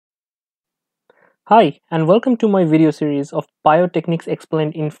Hi, and welcome to my video series of Biotechniques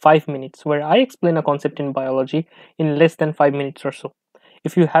Explained in 5 minutes, where I explain a concept in biology in less than 5 minutes or so.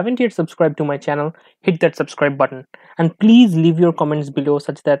 If you haven't yet subscribed to my channel, hit that subscribe button, and please leave your comments below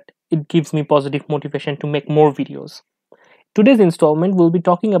such that it gives me positive motivation to make more videos. Today's installment will be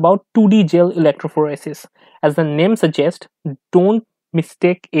talking about 2D gel electrophoresis. As the name suggests, don't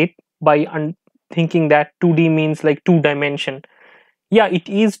mistake it by thinking that 2D means like 2 dimension. Yeah, it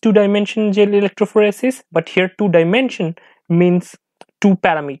is 2 dimension gel electrophoresis, but here 2 dimension means 2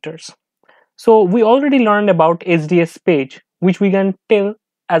 parameters. So we already learned about SDSPAGE, which we can tell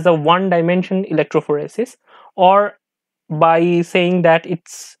as a 1 dimension electrophoresis, or by saying that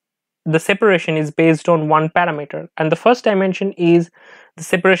the separation is based on 1 parameter, and the first dimension is the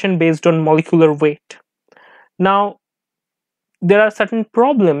separation based on molecular weight. Now, there are certain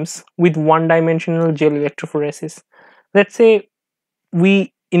problems with 1 dimensional gel electrophoresis. Let's say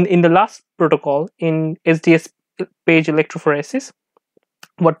we in the last protocol in SDS page electrophoresis,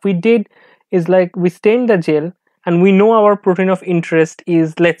 what we did is like we stained the gel and we know our protein of interest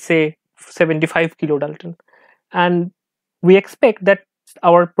is, let's say, 75 kilodalton, and we expect that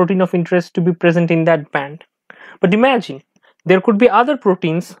our protein of interest to be present in that band. But imagine there could be other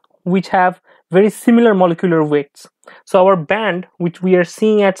proteins which have very similar molecular weights. So our band, which we are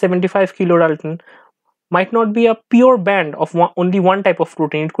seeing at 75 kilodalton, might not be a pure band of only one type of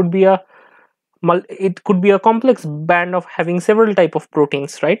protein. It could be a complex band of having several type of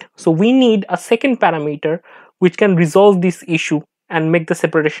proteins, right? So we need a second parameter which can resolve this issue and make the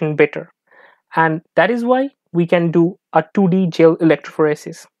separation better, and that is why we can do a 2D gel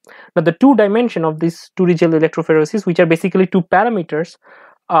electrophoresis. Now, the 2 dimension of this 2D gel electrophoresis, which are basically 2 parameters,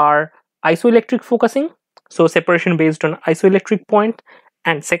 are isoelectric focusing, so separation based on isoelectric point,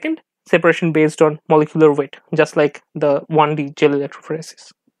 and second, separation based on molecular weight, just like the 1D gel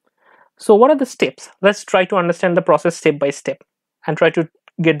electrophoresis. So what are the steps? Let's try to understand the process step by step and try to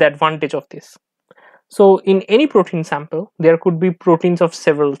get the advantage of this. So in any protein sample, there could be proteins of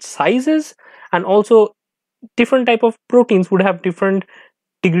several sizes, and also different type of proteins would have different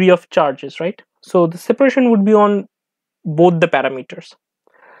degree of charges, right? So the separation would be on both the parameters.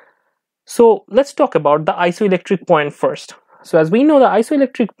 So let's talk about the isoelectric point first. So as we know, the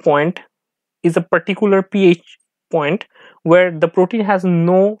isoelectric point is a particular pH point where the protein has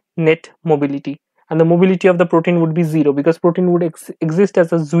no net mobility, and the mobility of the protein would be 0 because protein would exist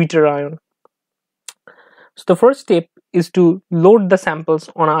as a Zwitter ion. So the first step is to load the samples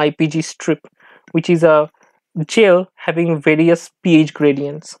on an IPG strip, which is a gel having various pH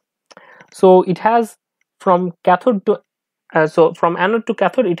gradients. So it has from cathode to from anode to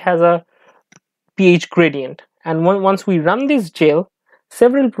cathode, it has a pH gradient, and once we run this gel,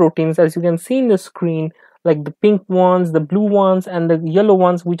 several proteins, as you can see in the screen, like the pink ones, the blue ones, and the yellow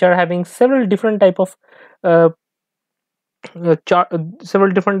ones, which are having several different type of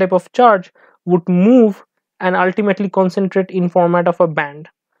charge, would move and ultimately concentrate in format of a band.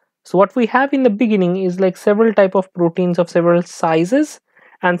 So what we have in the beginning is like several type of proteins of several sizes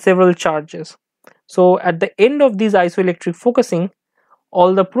and several charges. So at the end of this isoelectric focusing,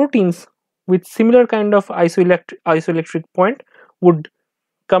 all the proteins with similar kind of isoelectric point would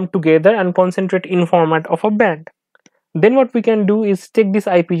come together and concentrate in format of a band. Then what we can do is take this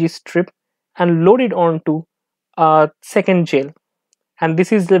IPG strip and load it onto a second gel, and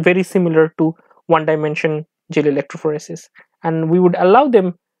this is very similar to 1 dimension gel electrophoresis, and we would allow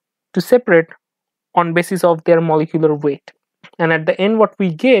them to separate on basis of their molecular weight, and at the end what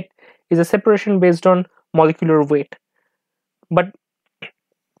we get is a separation based on molecular weight. But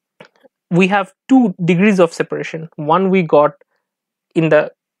we have 2 degrees of separation. One we got in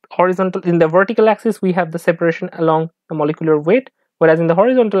the vertical axis, we have the separation along the molecular weight, whereas in the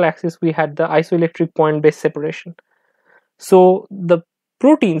horizontal axis we had the isoelectric point based separation. So the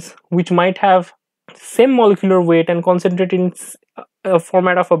proteins which might have same molecular weight and concentrate in a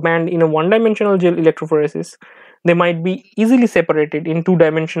format of a band in a 1-dimensional gel electrophoresis, they might be easily separated in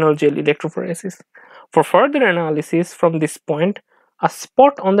 2-dimensional gel electrophoresis. For further analysis from this point, a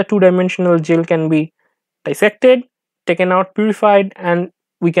spot on the 2-dimensional gel can be dissected, taken out, purified, and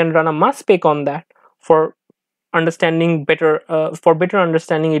we can run a mass spec on that for understanding better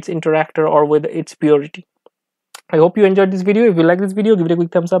understanding its interactor or with its purity. I hope you enjoyed this video. If you like this video, give it a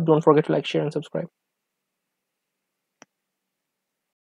quick thumbs up. Don't forget to like, share, and subscribe.